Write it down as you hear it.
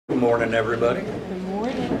Good morning, everybody. Good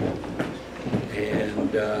morning.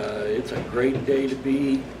 And it's a great day to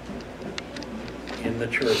be in the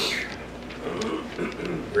church.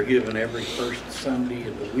 We're given every first Sunday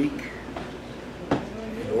of the week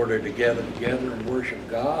in order to gather together and worship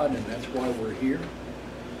God, and that's why we're here.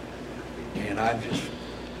 And I'm just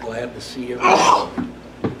glad to see everyone.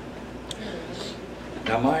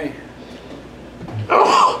 Now, my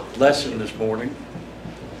lesson this morning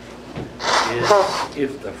is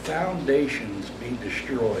if the foundations be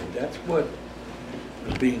destroyed. That's what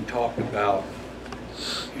was being talked about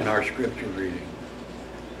in our scripture reading.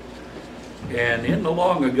 And in the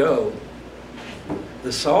long ago,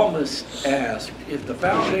 the psalmist asked, if the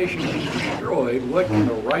foundation be destroyed, what can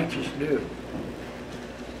the righteous do?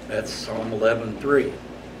 That's Psalm 11:3.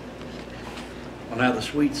 Well, now the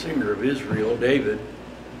sweet singer of Israel, David,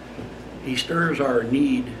 he stirs our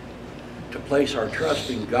need to place our trust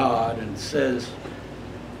in God and says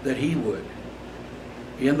that he would.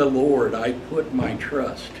 In the Lord I put my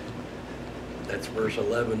trust. That's verse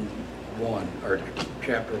 11:1, or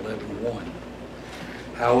chapter 11:1.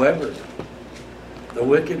 However, the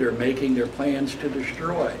wicked are making their plans to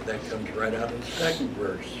destroy. That comes right out of the second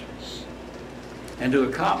verse. And to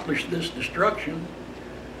accomplish this destruction,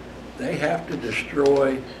 they have to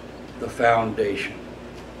destroy the foundation.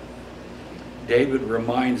 David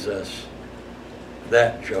reminds us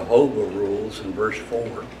that Jehovah rules in verse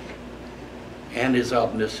 4 and is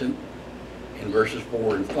omniscient in verses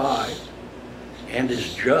 4 and 5 and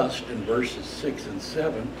is just in verses 6 and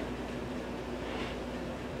 7.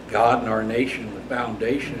 God and our nation, the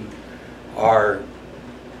foundation, our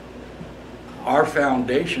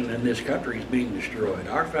foundation in this country is being destroyed.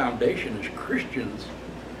 Our foundation as Christians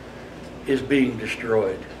is being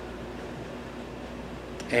destroyed.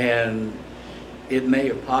 And it may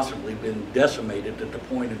have possibly been decimated to the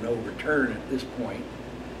point of no return at this point.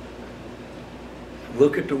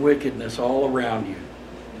 Look at the wickedness all around you.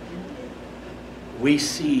 We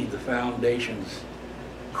see the foundations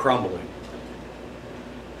crumbling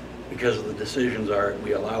because of the decisions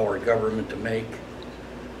we allow our government to make,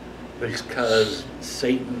 because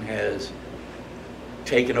Satan has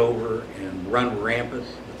taken over and run rampant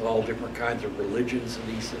with all different kinds of religions that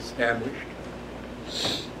he's established.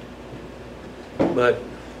 But,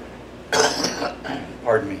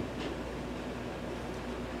 pardon me,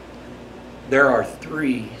 there are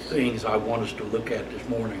three things I want us to look at this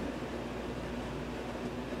morning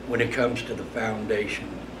when it comes to the foundation.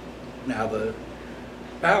 Now, the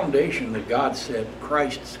foundation that God said,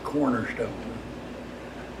 Christ's cornerstone.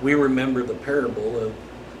 We remember the parable of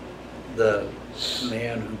the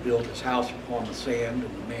man who built his house upon the sand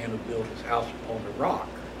and the man who built his house upon the rock.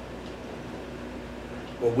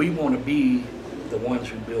 Well, we want to be the ones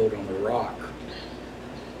who build on the rock.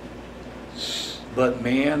 But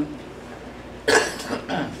man,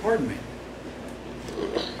 pardon me,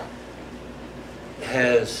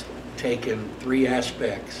 has taken three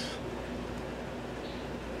aspects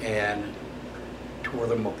and tore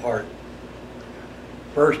them apart.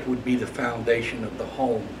 First would be the foundation of the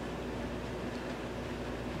home.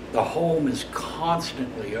 The home is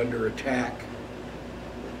constantly under attack,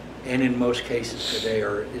 and in most cases today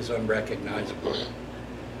is unrecognizable.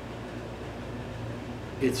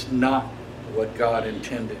 It's not what God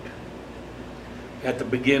intended. At the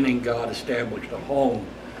beginning, God established a home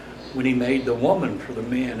when he made the woman for the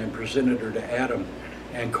man and presented her to Adam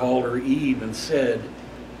and called her Eve and said,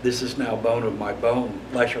 "This is now bone of my bone,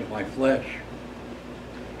 flesh of my flesh.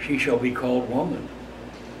 She shall be called woman,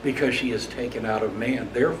 because she is taken out of man.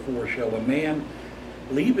 Therefore shall a man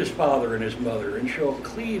leave his father and his mother, and shall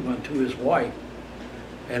cleave unto his wife,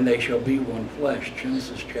 and they shall be one flesh."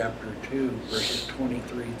 Genesis chapter 2, verses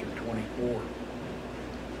 23 through 24.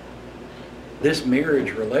 This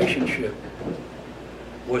marriage relationship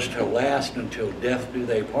was to last until death do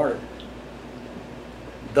they part.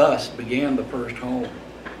 Thus began the first home.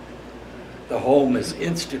 The home is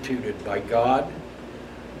instituted by God,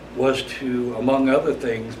 was to, among other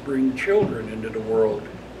things, bring children into the world.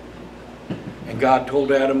 And God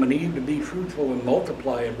told Adam and Eve to be fruitful and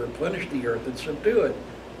multiply and replenish the earth and subdue it.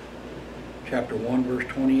 Chapter 1, verse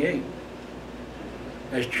 28.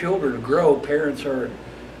 As children grow, parents are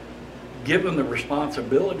given the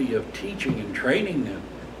responsibility of teaching and training them.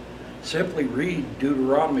 Simply read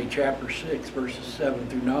Deuteronomy chapter 6, verses 7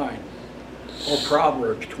 through 9, or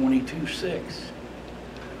Proverbs 22:6,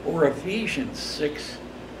 or Ephesians 6,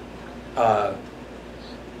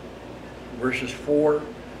 verses 4,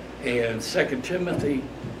 and 2 Timothy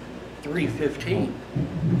 3:15.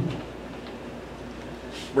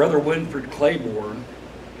 Brother Winford Claiborne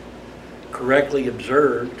correctly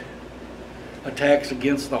observed attacks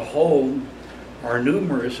against the home are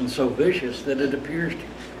numerous and so vicious that it appears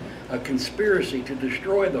a conspiracy to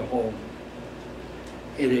destroy the home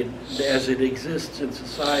as it exists in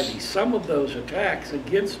society. Some of those attacks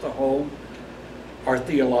against the home are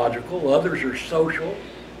theological, others are social,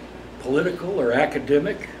 political, or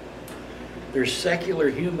academic. There's secular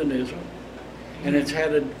humanism, and it's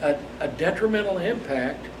had a detrimental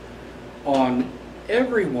impact on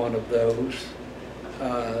every one of those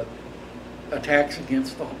attacks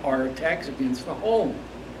against the home.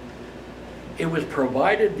 It was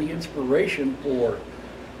provided the inspiration for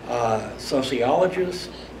sociologists,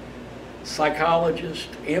 psychologists,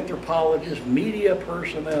 anthropologists, media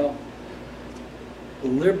personnel,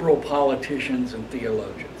 liberal politicians, and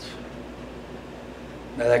theologians.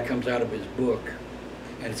 Now that comes out of his book,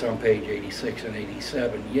 and it's on page 86 and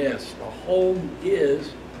 87. Yes, the home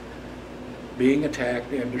is being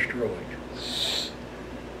attacked and destroyed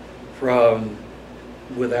from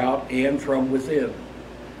without and from within.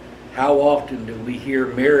 How often do we hear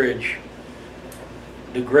marriage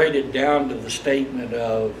degraded down to the statement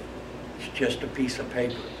of it's just a piece of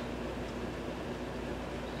paper?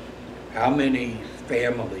 How many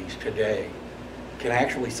families today can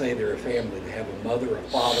actually say they're a family? They have a mother, a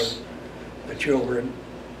father, the children.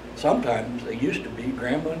 Sometimes they used to be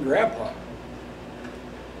grandma and grandpa.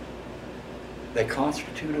 They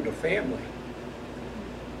constituted a family.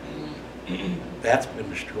 That's been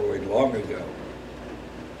destroyed long ago.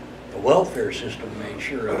 The welfare system made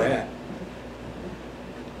sure of that.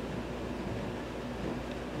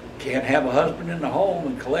 Can't have a husband in the home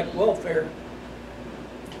and collect welfare,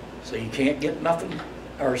 so you can't get nothing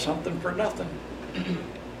or something for nothing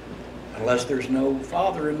unless there's no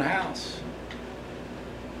father in the house.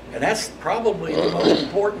 And that's probably the most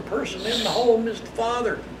important person in the home is the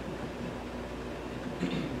father,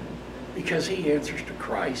 because he answers to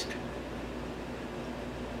Christ.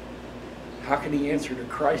 How can he answer to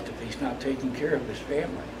Christ if he's not taking care of his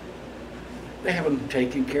family? They haven't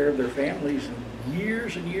taken care of their families in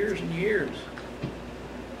years and years and years.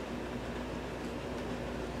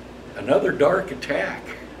 Another dark attack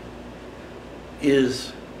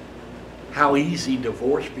is how easy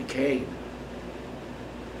divorce became.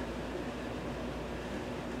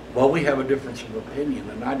 Well, we have a difference of opinion,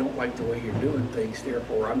 and I don't like the way you're doing things,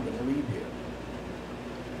 therefore I'm going to leave you.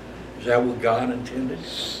 Is that what God intended?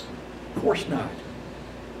 Of course not.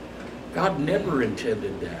 God never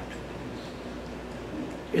intended that.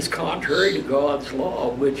 It's contrary to God's law,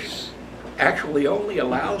 which actually only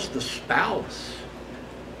allows the spouse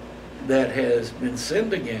that has been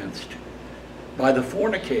sinned against by the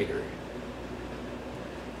fornicator.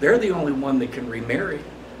 They're the only one that can remarry.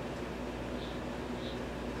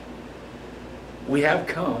 We have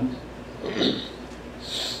come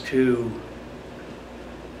to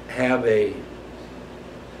have a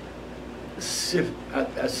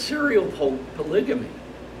serial polygamy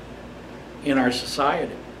in our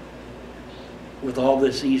society with all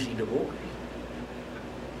this easy divorce.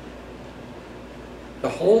 The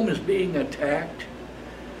home is being attacked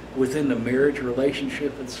within the marriage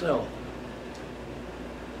relationship itself.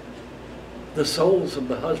 The souls of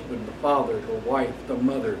the husband, the father, the wife, the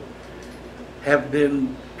mother have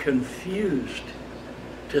been confused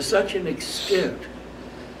to such an extent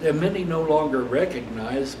that many no longer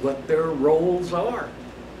recognize what their roles are.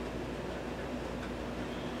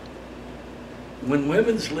 When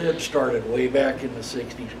women's lib started way back in the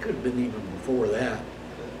 60s, could have been even before that,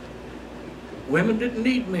 women didn't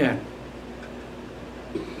need men.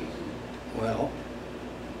 Well,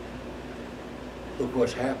 look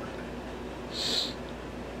what's happened.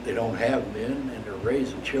 They don't have men, and they're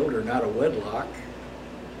raising children out of wedlock,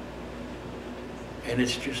 and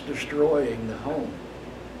it's just destroying the home.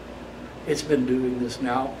 It's been doing this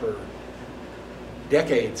now for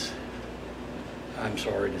decades, I'm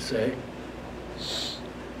sorry to say.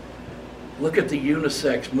 Look at the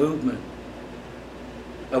unisex movement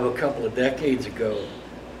of a couple of decades ago.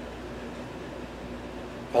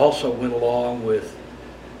 Also went along with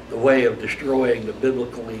the way of destroying the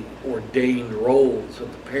biblically ordained roles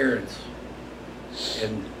of the parents,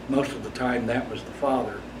 and most of the time that was the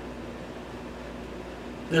father.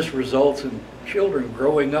 This results in children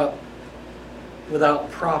growing up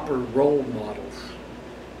without proper role models.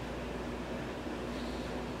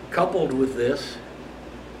 Coupled with this,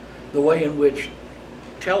 the way in which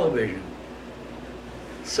television,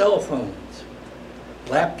 cell phones,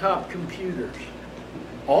 laptop computers,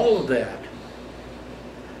 all of that.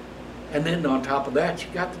 And then on top of that,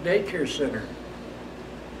 you got the daycare center.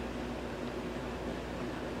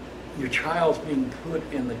 Your child's being put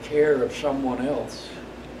in the care of someone else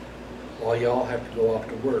while y'all have to go off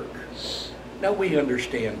to work. Now, we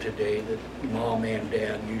understand today that mom and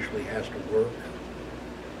dad usually has to work,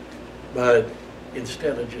 but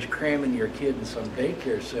instead of just cramming your kid in some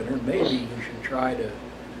daycare center, maybe you should try to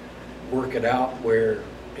work it out where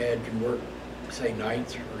dad can work, say,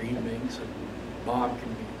 nights or evenings, and mom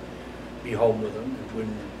can be home with them. And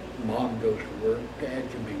when mom goes to work, dad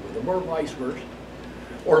can be with them, or vice versa.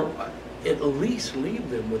 Or at least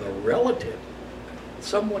leave them with a relative,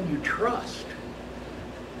 someone you trust.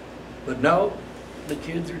 But no, the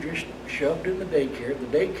kids are just shoved in the daycare.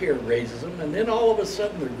 The daycare raises them, and then all of a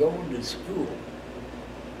sudden they're going to school.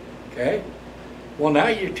 Okay? Well, now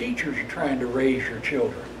your teachers are trying to raise your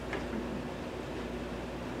children.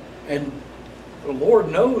 And the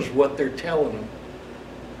Lord knows what they're telling them.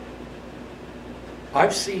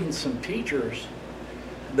 I've seen some teachers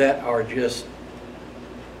that are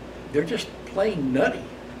they're just plain nutty.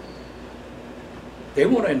 They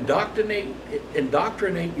want to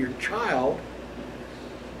indoctrinate your child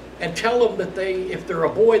and tell them that if they're a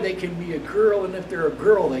boy, they can be a girl, and if they're a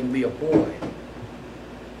girl, they can be a boy.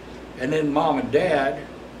 And then mom and dad,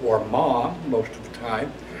 or mom most of the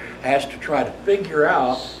time, has to try to figure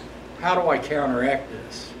out, how do I counteract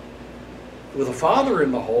this? With a father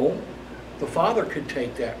in the home, the father could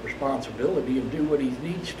take that responsibility and do what he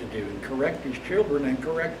needs to do and correct his children and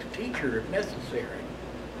correct the teacher if necessary.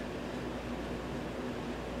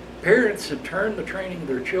 Parents have turned the training of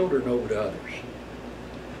their children over to others.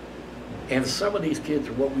 And some of these kids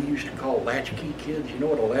are what we used to call latchkey kids. You know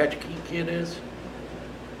what a latchkey kid is?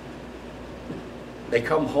 They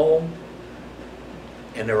come home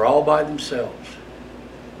and they're all by themselves.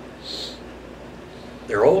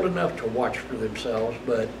 They're old enough to watch for themselves,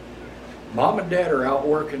 but mom and dad are out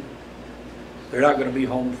working. They're not going to be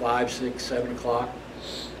home 5, 6, 7 o'clock.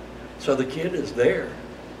 So the kid is there,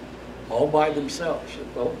 all by themselves.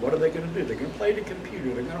 Well, what are they going to do? They're going to play the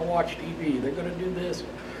computer. They're going to watch TV. They're going to do this,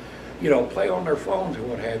 play on their phones or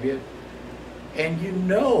what have you. And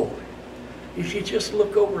if you just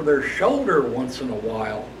look over their shoulder once in a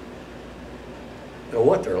while,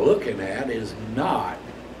 what they're looking at is not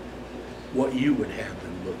what you would have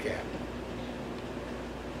them look at.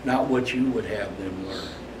 Not what you would have them learn.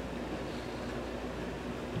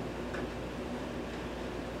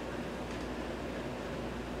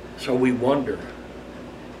 So we wonder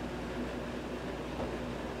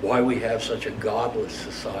why we have such a godless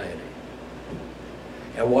society,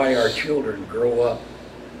 and why our children grow up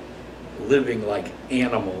living like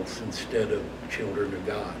animals instead of children of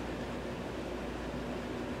God.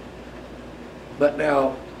 But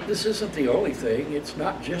now, this isn't the only thing. It's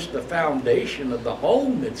not just the foundation of the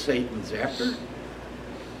home that Satan's after.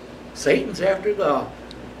 Satan's after the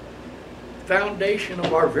foundation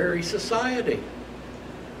of our very society.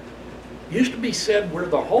 Used to be said, where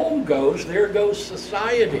the home goes, there goes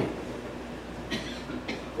society.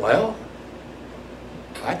 Well,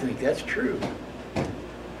 I think that's true.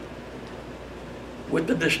 With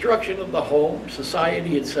the destruction of the home,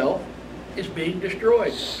 society itself is being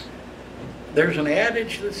destroyed. There's an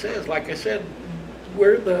adage that says, like I said,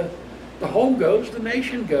 where the home goes, the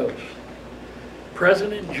nation goes.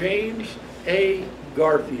 President James A.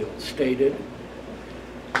 Garfield stated,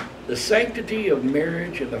 "The sanctity of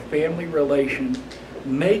marriage and the family relation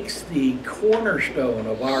makes the cornerstone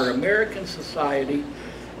of our American society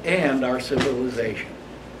and our civilization.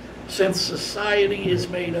 Since society is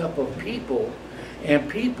made up of people, and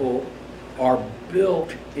people are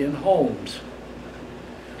built in homes.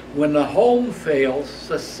 When the home fails,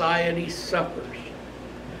 society suffers."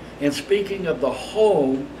 And speaking of the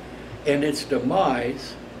home and its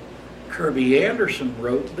demise, Kirby Anderson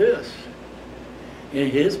wrote this in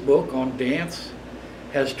his book on Dance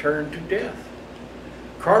Has Turned to Death.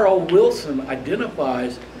 Carl Wilson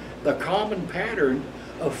identifies the common pattern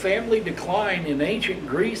of family decline in ancient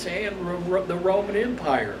Greece and the Roman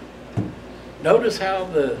Empire. Notice how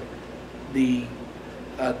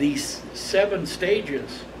these 7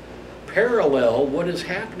 stages parallel what is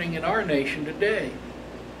happening in our nation today.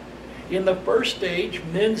 In the first stage,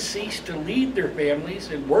 men ceased to lead their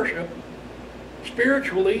families in worship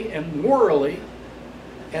spiritually and morally,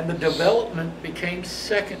 and the development became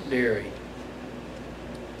secondary.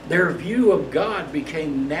 Their view of God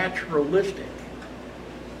became naturalistic.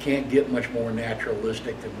 Can't get much more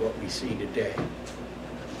naturalistic than what we see today.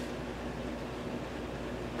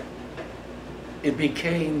 It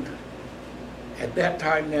became, at that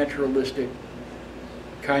time, naturalistic,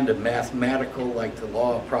 kind of mathematical, like the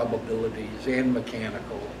law of probabilities, and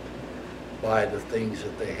mechanical by the things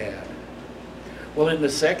that they had. Well, in the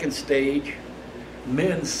second stage,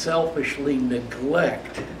 men selfishly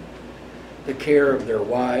neglect the care of their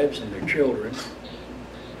wives and their children,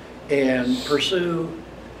 and pursue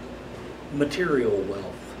material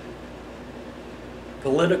wealth,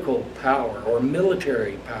 political power or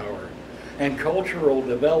military power, and cultural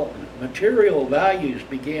development. Material values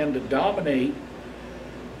began to dominate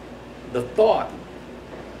the thought,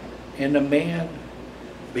 and the man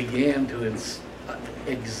began to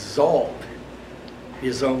exalt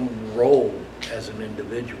his own role as an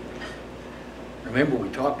individual. Remember, we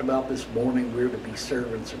talked about this morning, we're to be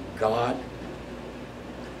servants of God,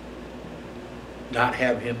 not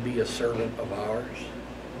have him be a servant of ours.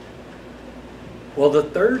 Well, the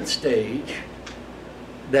third stage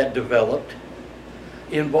that developed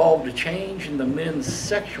involved a change in the men's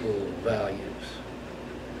sexual values.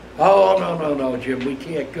 Oh, no, Jim, we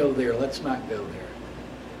can't go there. Let's not go there.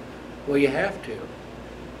 Well, you have to.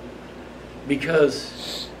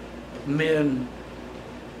 Because men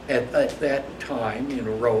at that time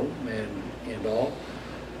in Rome and all,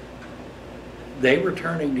 they were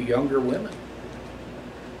turning to younger women.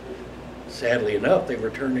 Sadly enough, they were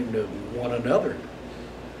turning to one another,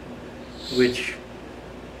 which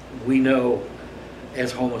we know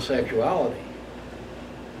as homosexuality.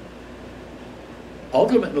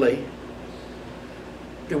 Ultimately,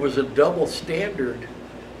 there was a double standard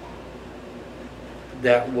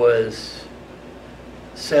that was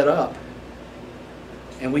set up,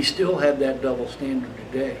 and we still have that double standard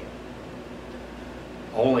today.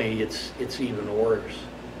 Only it's even worse.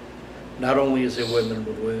 Not only is it women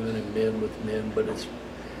with women and men with men, but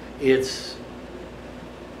it's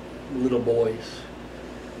little boys,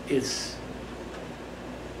 it's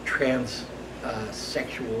transsexuals,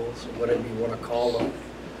 or whatever you want to call them.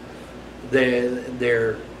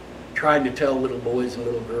 They're trying to tell little boys and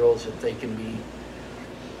little girls that they can be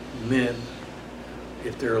men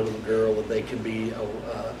if they're a little girl, that they can be a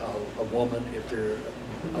woman if they're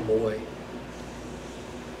a boy.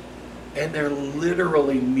 And they're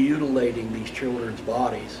literally mutilating these children's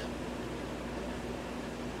bodies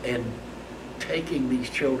and taking these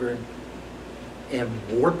children and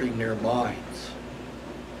warping their minds.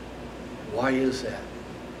 Why is that?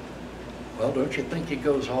 Well, don't you think it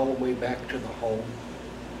goes all the way back to the home,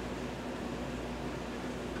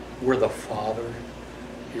 where the father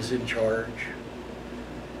is in charge?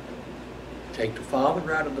 Take the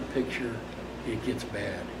father out of the picture, it gets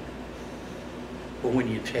bad. But when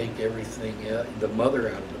you take everything, the mother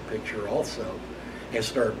out of the picture also, and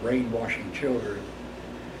start brainwashing children,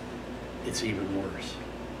 it's even worse.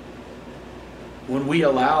 When we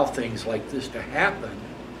allow things like this to happen,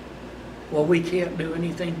 well, we can't do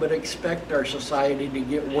anything but expect our society to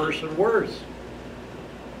get worse and worse.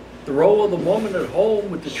 The role of the woman at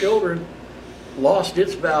home with the children lost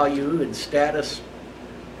its value and status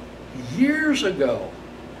years ago.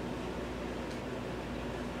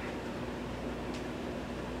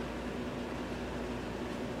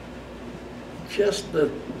 Just the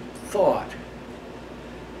thought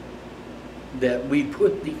that we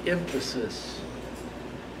put the emphasis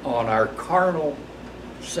on our carnal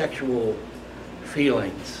sexual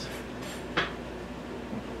feelings,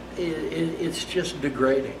 it's just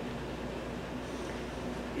degrading.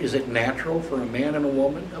 Is it natural for a man and a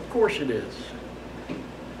woman? Of course it is.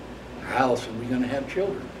 How else are we going to have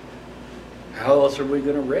children? How else are we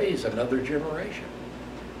going to raise another generation?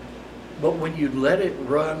 But when you let it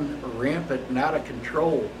run rampant and out of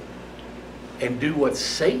control and do what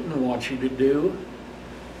Satan wants you to do,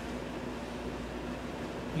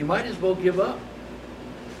 you might as well give up.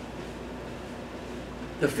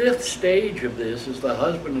 The fifth stage of this is the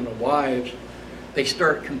husband and the wives, they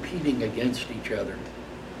start competing against each other.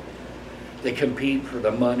 They compete for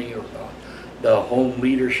the money or the home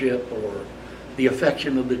leadership or the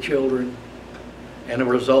affection of the children. And the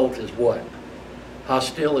result is what?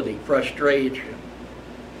 Hostility, frustration,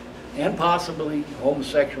 and possibly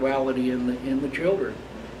homosexuality in the children.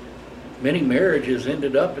 Many marriages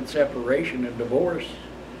ended up in separation and divorce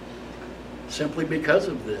simply because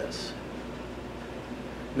of this.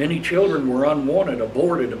 Many children were unwanted,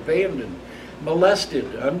 aborted, abandoned,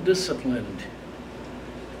 molested, undisciplined.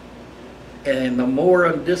 And the more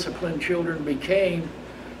undisciplined children became,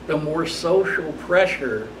 the more social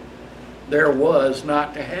pressure there was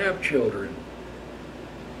not to have children.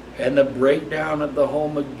 And the breakdown of the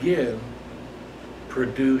home again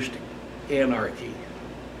produced anarchy.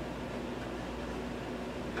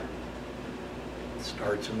 It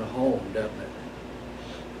starts in the home, doesn't it?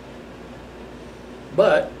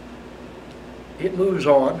 But it moves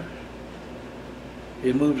on.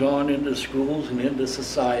 It moves on into schools and into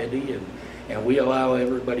society, and we allow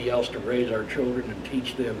everybody else to raise our children and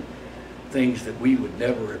teach them things that we would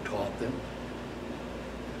never have taught them.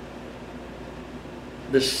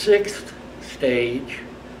 The sixth stage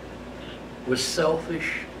was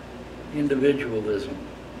selfish individualism.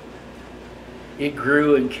 It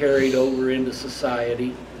grew and carried over into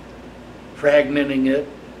society, fragmenting it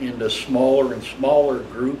into smaller and smaller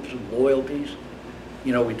groups of loyalties.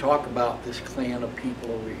 You know, we talk about this clan of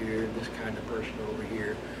people over here, this kind of person over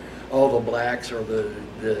here. All the blacks or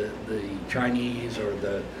the Chinese or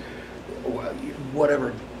the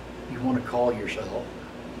whatever you want to call yourself.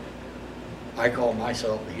 I call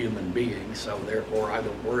myself a human being, so therefore I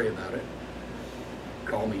don't worry about it.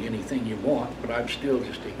 Call me anything you want, but I'm still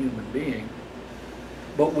just a human being.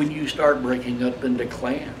 But when you start breaking up into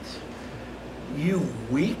clans, you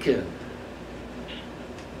weaken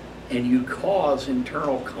and you cause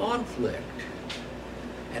internal conflict.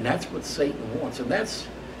 And that's what Satan wants. And that's,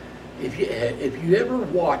 if you ever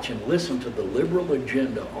watch and listen to the liberal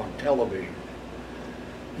agenda on television,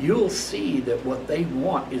 you'll see that what they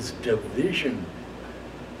want is division.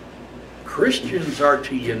 Christians are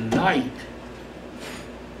to unite,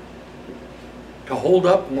 to hold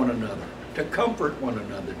up one another, to comfort one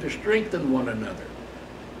another, to strengthen one another,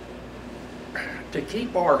 to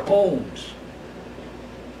keep our homes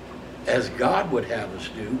as God would have us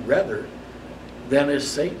do, rather than as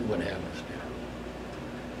Satan would have us do.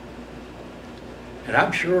 And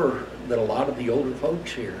I'm sure that a lot of the older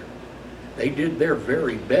folks here, they did their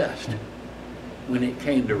very best when it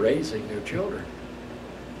came to raising their children.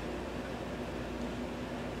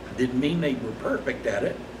 Didn't mean they were perfect at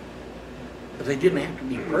it, but they didn't have to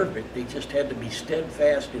be perfect. They just had to be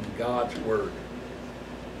steadfast in God's word.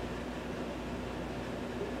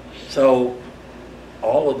 So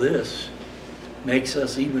all of this makes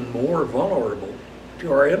us even more vulnerable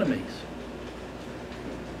to our enemies.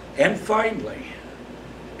 And finally,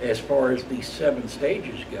 as far as these 7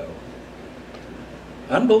 stages go,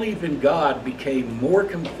 unbelief in God became more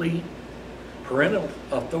complete, parental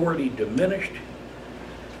authority diminished,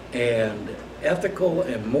 and ethical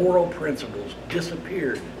and moral principles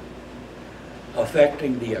disappeared,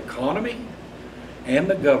 affecting the economy and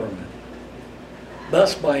the government.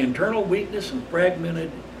 Thus, by internal weakness and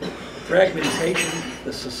fragmentation,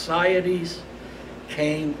 the societies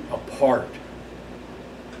came apart.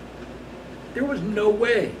 There was no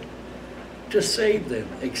way to save them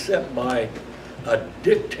except by a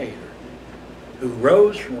dictator who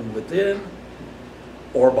rose from within,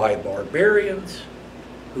 or by barbarians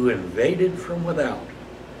who invaded from without.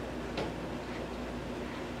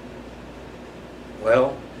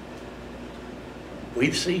 Well,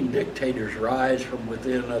 we've seen dictators rise from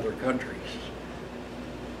within other countries.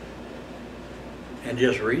 And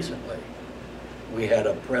just recently, we had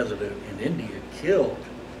a president in India killed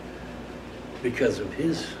because of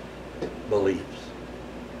his beliefs.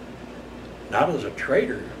 Not as a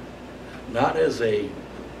traitor, not as a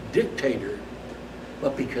dictator,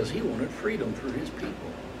 but because he wanted freedom for his people.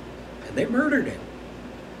 And they murdered him.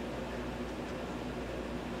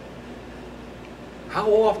 How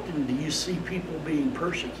often do you see people being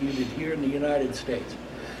persecuted here in the United States?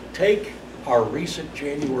 Take our recent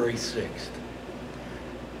January 6th.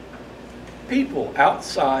 People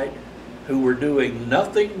outside who were doing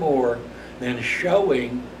nothing more than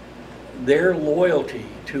showing their loyalty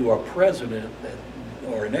to a president,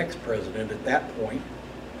 or an ex-president at that point,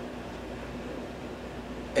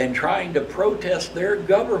 and trying to protest their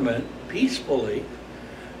government peacefully,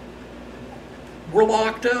 were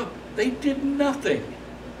locked up. They did nothing.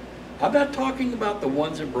 I'm not talking about the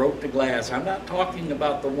ones that broke the glass. I'm not talking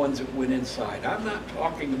about the ones that went inside. I'm not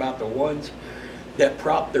talking about the ones that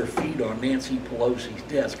propped their feet on Nancy Pelosi's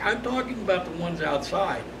desk. I'm talking about the ones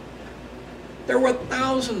outside. There were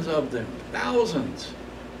thousands of them, thousands.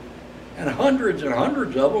 And hundreds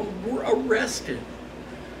of them were arrested,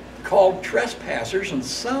 called trespassers, and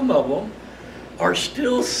some of them are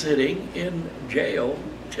still sitting in jail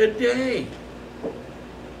today.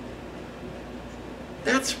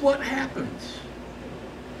 That's what happens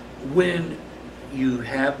when you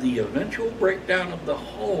have the eventual breakdown of the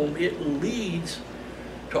home. It leads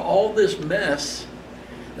to all this mess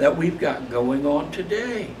that we've got going on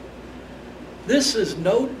today. This is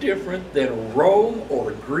no different than Rome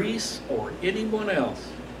or Greece or anyone else.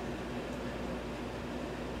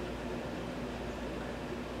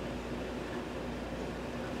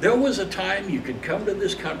 There was a time you could come to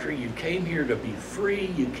this country, you came here to be free,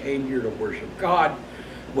 you came here to worship God,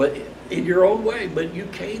 but in your own way, but you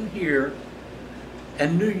came here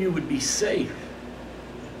and knew you would be safe.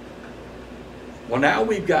 Well, now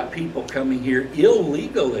we've got people coming here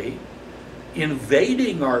illegally,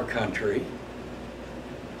 invading our country,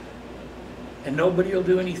 and nobody will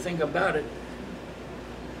do anything about it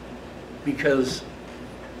because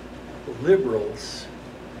liberals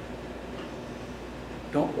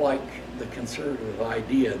don't like the conservative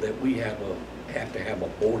idea that we have to have a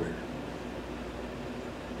border.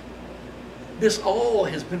 This all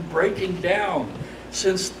has been breaking down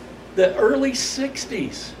since the early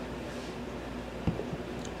 60s.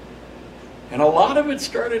 And a lot of it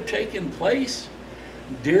started taking place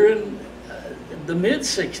during the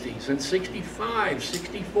mid-60s and 65,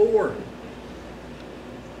 64.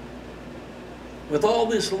 With all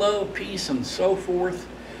this love, peace, and so forth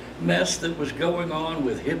mess that was going on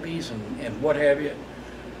with hippies and what have you,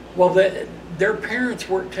 well, their parents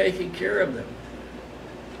weren't taking care of them.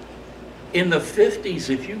 In the 50s,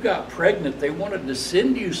 if you got pregnant, they wanted to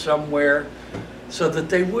send you somewhere so that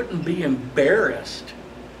they wouldn't be embarrassed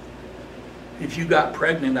if you got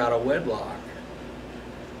pregnant out of wedlock.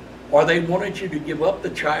 Or they wanted you to give up the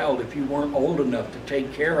child if you weren't old enough to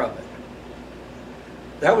take care of it.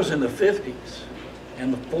 That was in the 50s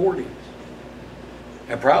and the 40s,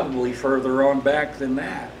 and probably further on back than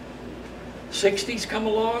that. 60s come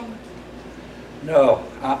along? No,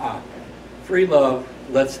 free love.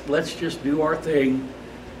 Let's just do our thing,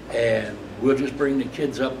 and we'll just bring the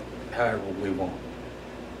kids up however we want.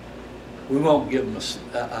 We won't give them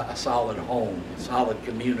a solid home, a solid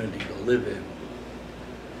community to live in.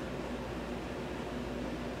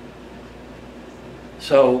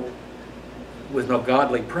 So, with no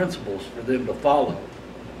godly principles for them to follow,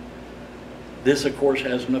 this, of course,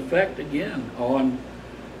 has an effect, again, on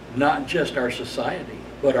not just our society,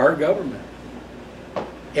 but our government.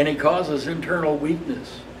 And it causes internal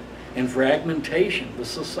weakness and fragmentation. The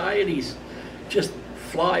societies just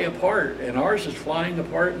fly apart, and ours is flying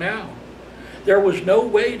apart now. There was no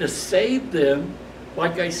way to save them,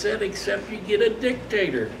 like I said, except you get a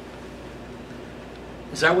dictator.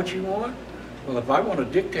 Is that what you want? Well, if I want a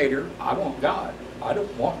dictator, I want God. I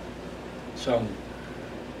don't want some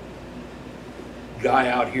guy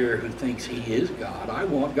out here who thinks he is God. I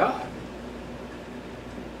want God.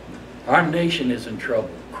 Our nation is in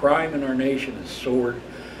trouble. Crime in our nation is soared.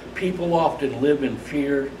 People often live in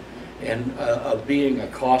fear and of being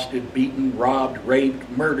accosted, beaten, robbed, raped,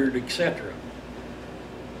 murdered, etc.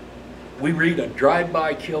 We read of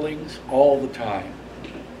drive-by killings all the time,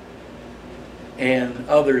 and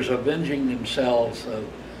others avenging themselves of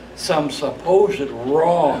some supposed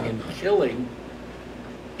wrong in killing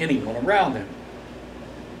anyone around them.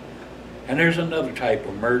 And there's another type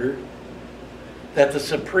of murder that the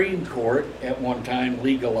Supreme Court at one time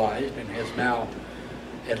legalized and has now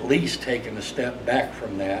at least taken a step back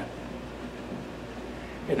from that.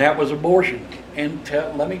 And that was abortion. And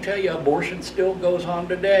let me tell you, abortion still goes on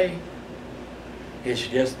today. It's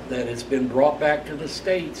just that it's been brought back to the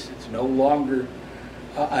states. It's no longer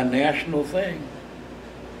a national thing.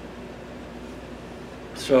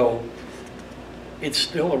 So it's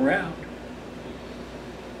still around.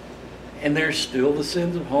 And there's still the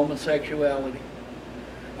sins of homosexuality.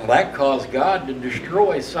 Now that caused God to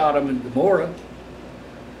destroy Sodom and Gomorrah,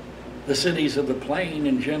 the cities of the plain,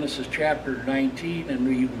 in Genesis chapter 19, and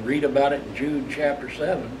we read about it in Jude chapter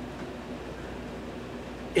 7.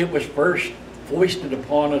 It was first foisted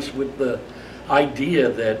upon us with the idea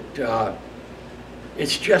that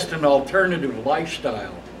it's just an alternative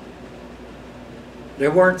lifestyle. They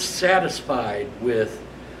weren't satisfied with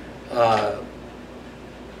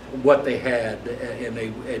what they had, and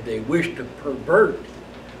they wished to pervert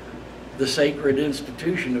the sacred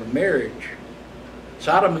institution of marriage.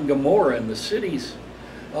 Sodom and Gomorrah and the cities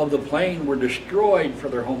of the plain were destroyed for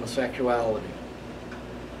their homosexuality.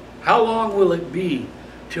 How long will it be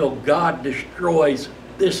till God destroys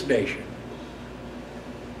this nation?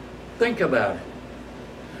 Think about it.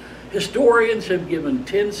 Historians have given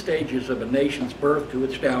 10 stages of a nation's birth to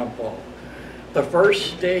its downfall. The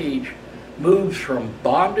first stage moves from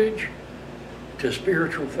bondage to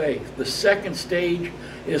spiritual faith. The second stage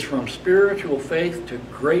is from spiritual faith to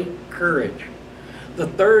great courage. The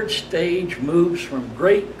third stage moves from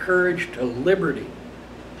great courage to liberty.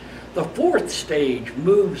 The fourth stage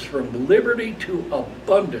moves from liberty to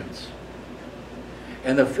abundance.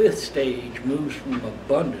 And the fifth stage moves from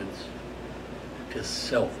abundance to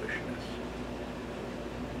selfishness.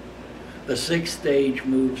 The sixth stage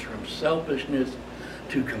moves from selfishness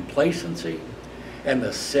to complacency. And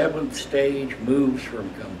the seventh stage moves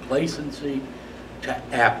from complacency to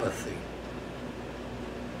apathy.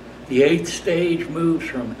 The eighth stage moves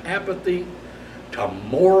from apathy to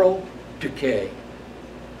moral decay.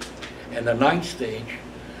 And the ninth stage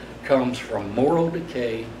comes from moral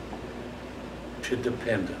decay to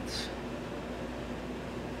dependence.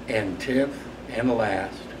 And 10th and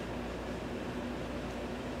last,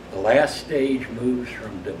 the last stage moves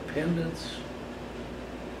from dependence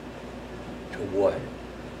to what?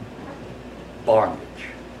 bondage.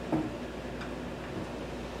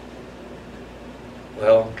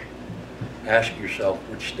 Well, ask yourself,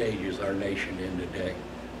 which stage is our nation in today?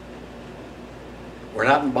 We're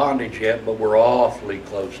not in bondage yet, but we're awfully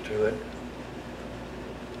close to it.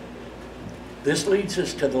 This leads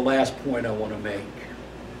us to the last point I want to make.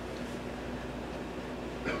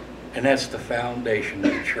 And that's the foundation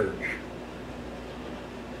of the church,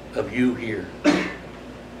 of you here.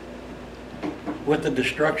 With the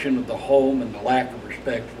destruction of the home and the lack of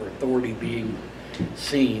respect for authority being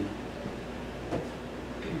seen,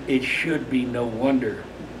 it should be no wonder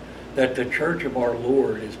that the church of our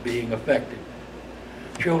Lord is being affected.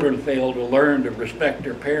 Children fail to learn to respect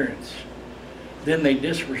their parents. Then they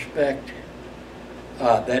disrespect.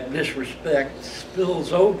 That disrespect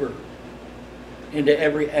spills over into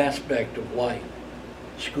every aspect of life,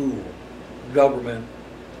 school, government,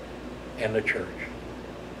 and the church.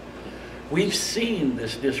 We've seen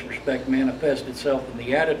this disrespect manifest itself in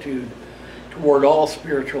the attitude toward all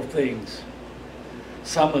spiritual things.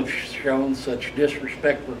 Some have shown such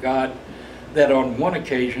disrespect for God that on one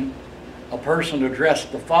occasion, a person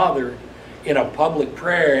addressed the Father in a public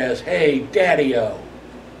prayer as, "Hey, Daddy-o."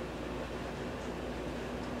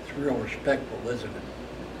 It's real respectful, isn't it?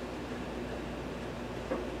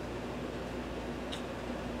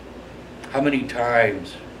 How many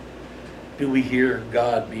times do we hear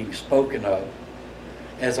God being spoken of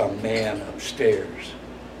as a man upstairs?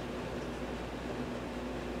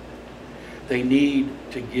 They need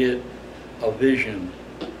to get a vision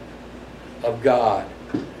of God,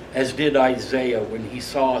 as did Isaiah when he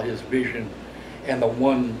saw his vision, and the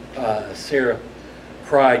one seraph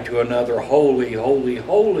cried to another, "Holy, holy,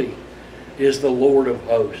 holy is the Lord of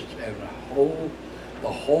hosts, and the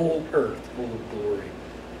whole earth full of glory."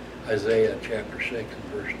 Isaiah chapter 6 and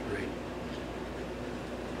verse 3.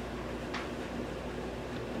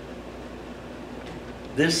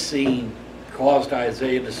 This scene caused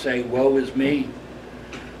Isaiah to say, "Woe is me,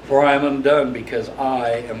 for I am undone, because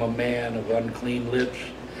I am a man of unclean lips,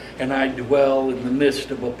 and I dwell in the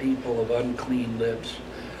midst of a people of unclean lips.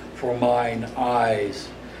 For mine eyes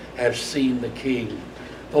have seen the King,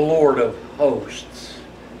 the Lord of hosts."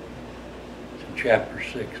 It's in chapter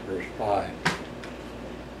 6, verse 5.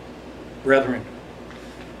 Brethren,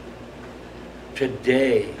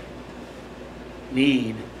 today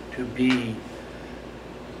need to be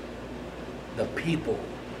the people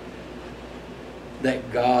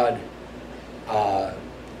that God's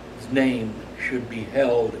name should be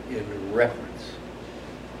held in reverence.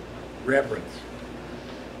 Reverence.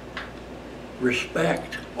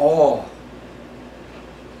 Respect, awe.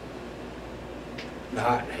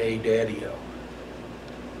 Not, "Hey, Daddy-o."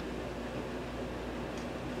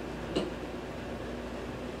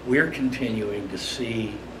 We're continuing to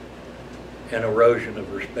see an erosion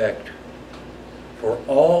of respect for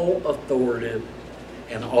all authoritative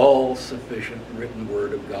and all sufficient written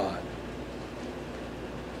word of God.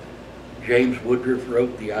 James Woodruff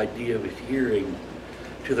wrote, "The idea of adhering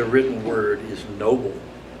to the written word is noble,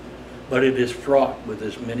 but it is fraught with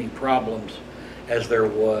as many problems as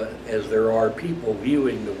there are people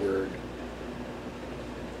viewing the word."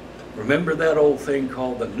 Remember that old thing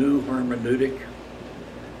called the new hermeneutic?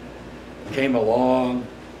 Came along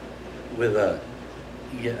with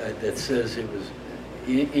that says it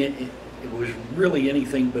was really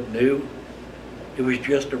anything but new. It was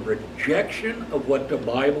just a rejection of what the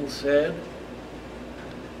Bible said.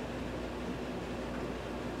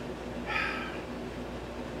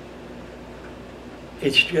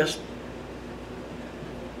 It's just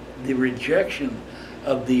the rejection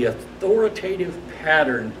of the authoritative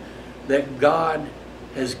pattern that God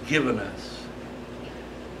has given us.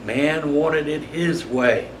 Man wanted it his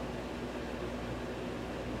way.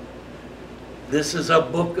 This is a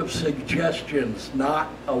book of suggestions, not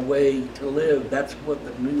a way to live. That's what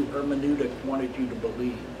the new hermeneutic wanted you to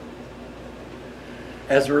believe.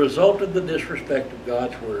 As a result of the disrespect of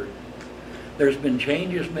God's word, there's been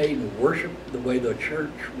changes made in worship, the way the church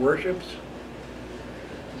worships,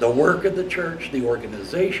 the work of the church, the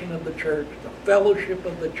organization of the church, the fellowship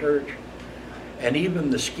of the church, and even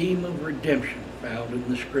the scheme of redemption found in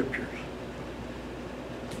the scriptures.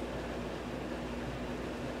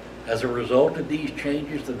 As a result of these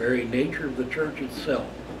changes, the very nature of the church itself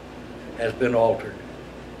has been altered.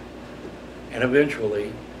 And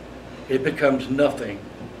eventually, it becomes nothing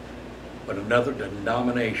but another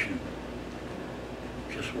denomination,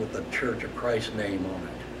 just with the Church of Christ's name on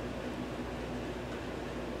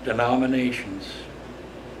it. Denominations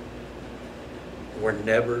were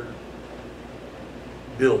never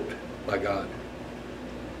built by God.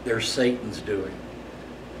 They're Satan's doing.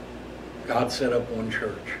 God set up one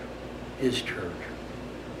church. His church.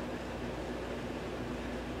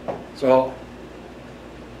 So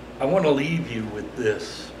I want to leave you with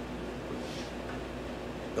this.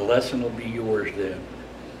 The lesson will be yours then.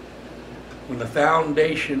 When the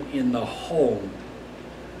foundation in the home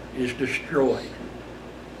is destroyed,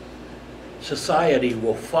 society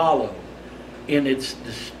will follow in its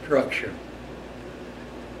destruction,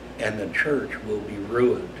 and the church will be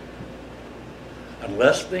ruined.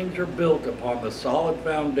 Unless things are built upon the solid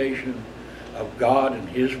foundation of God and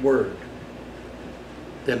His Word,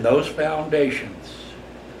 then those foundations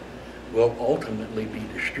will ultimately be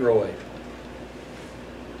destroyed.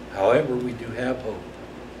 However, we do have hope.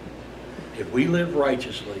 If we live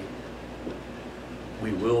righteously,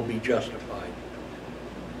 we will be justified.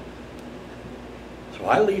 So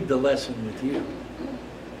I leave the lesson with you.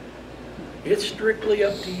 It's strictly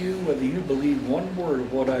up to you whether you believe one word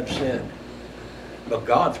of what I've said. But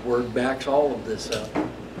God's Word backs all of this up.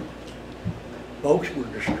 Folks, we're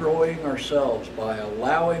destroying ourselves by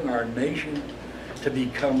allowing our nation to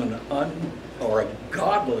become a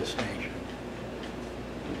godless nation.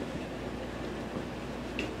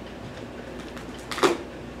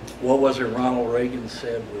 What was it Ronald Reagan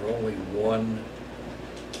said? We're only one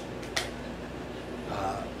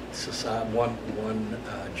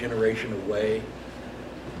generation away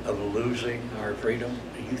of losing our freedom.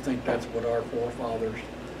 Do you think that's what our forefathers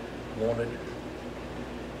wanted?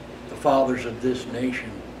 The fathers of this nation,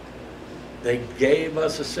 they gave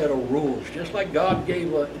us a set of rules, just like God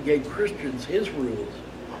gave Christians His rules.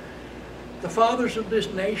 The fathers of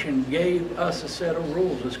this nation gave us a set of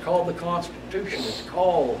rules. It's called the Constitution. It's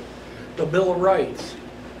called the Bill of Rights.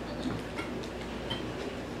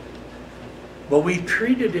 But we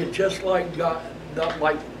treated it just like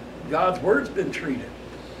God's Word's been treated.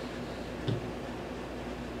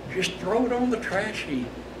 Just throw it on the trash heap.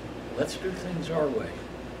 Let's do things our way.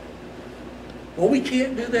 Well, we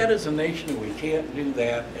can't do that as a nation, and we can't do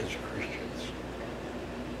that as Christians.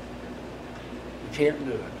 We can't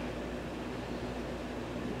do it.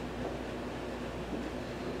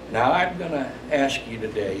 Now, I'm going to ask you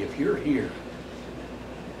today, if you're here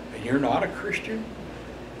and you're not a Christian,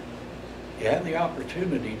 you have the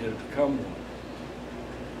opportunity to become one.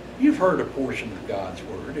 You've heard a portion of God's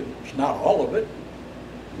Word. It's not all of it.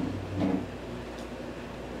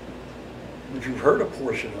 But you've heard a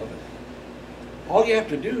portion of it. All you have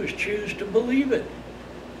to do is choose to believe it.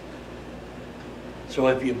 So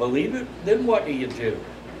if you believe it, then what do?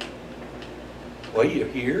 Well, you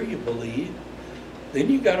hear, you believe, then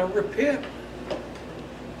you got to repent.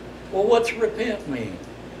 Well, what's repent mean?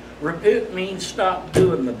 Repent means stop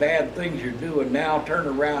doing the bad things you're doing now, turn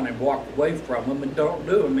around and walk away from them and don't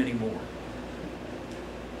do them anymore.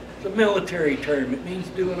 It's a military term. It means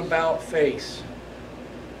do an about face.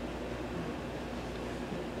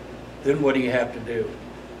 Then what do you have to do?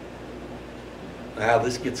 Now,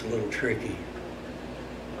 this gets a little tricky.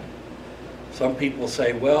 Some people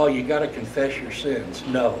say, well, you got to confess your sins.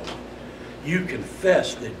 No. You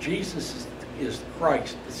confess that Jesus is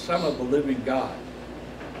Christ, the Son of the living God.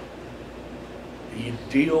 You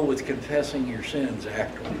deal with confessing your sins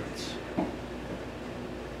afterwards.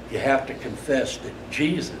 You have to confess that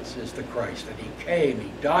Jesus is the Christ, that He came,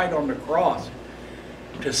 He died on the cross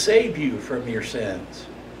to save you from your sins.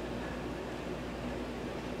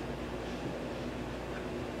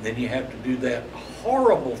 Then you have to do that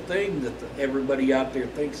horrible thing that everybody out there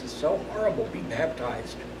thinks is so horrible, be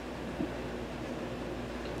baptized.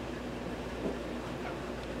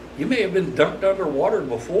 You may have been dunked underwater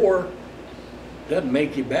before. Doesn't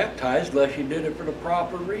make you baptized unless you did it for the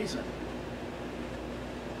proper reason.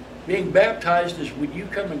 Being baptized is when you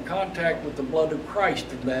come in contact with the blood of Christ,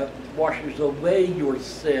 and that washes away your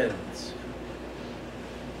sins.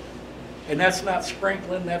 And that's not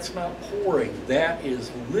sprinkling, that's not pouring. That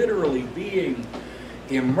is literally being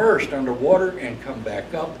immersed underwater and come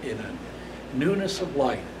back up in a newness of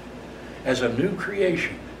life as a new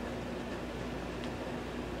creation.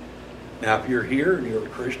 Now, if you're here and you're a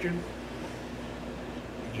Christian,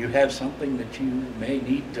 you have something that you may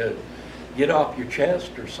need to get off your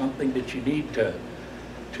chest, or something that you need to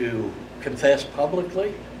confess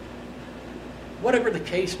publicly, whatever the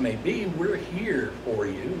case may be, we're here for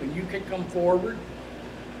you, and you can come forward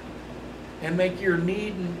and make your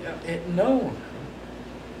need known.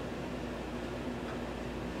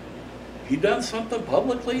 If you've done something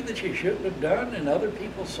publicly that you shouldn't have done and other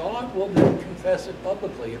people saw it, well, then confess it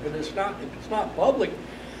publicly. If it's not public,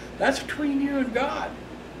 that's between you and God.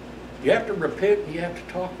 You have to repent, you have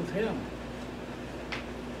to talk with Him.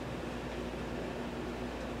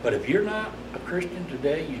 But if you're not a Christian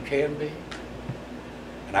today, you can be.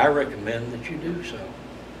 And I recommend that you do so.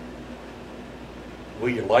 Will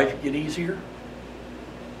your life get easier?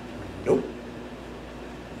 Nope.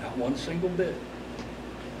 Not one single bit.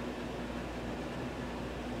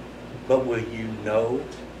 But will you know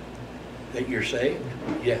that you're saved?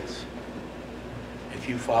 Yes. If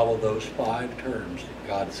you follow those 5 terms that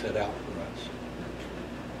God set out for us.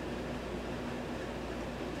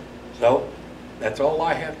 So, that's all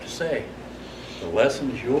I have to say. The lesson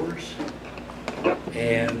is yours.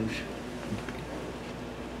 And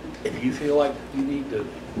if you feel like you need to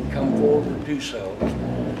come forward and do so,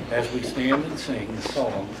 as we stand and sing the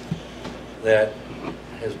song that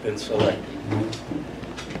has been selected.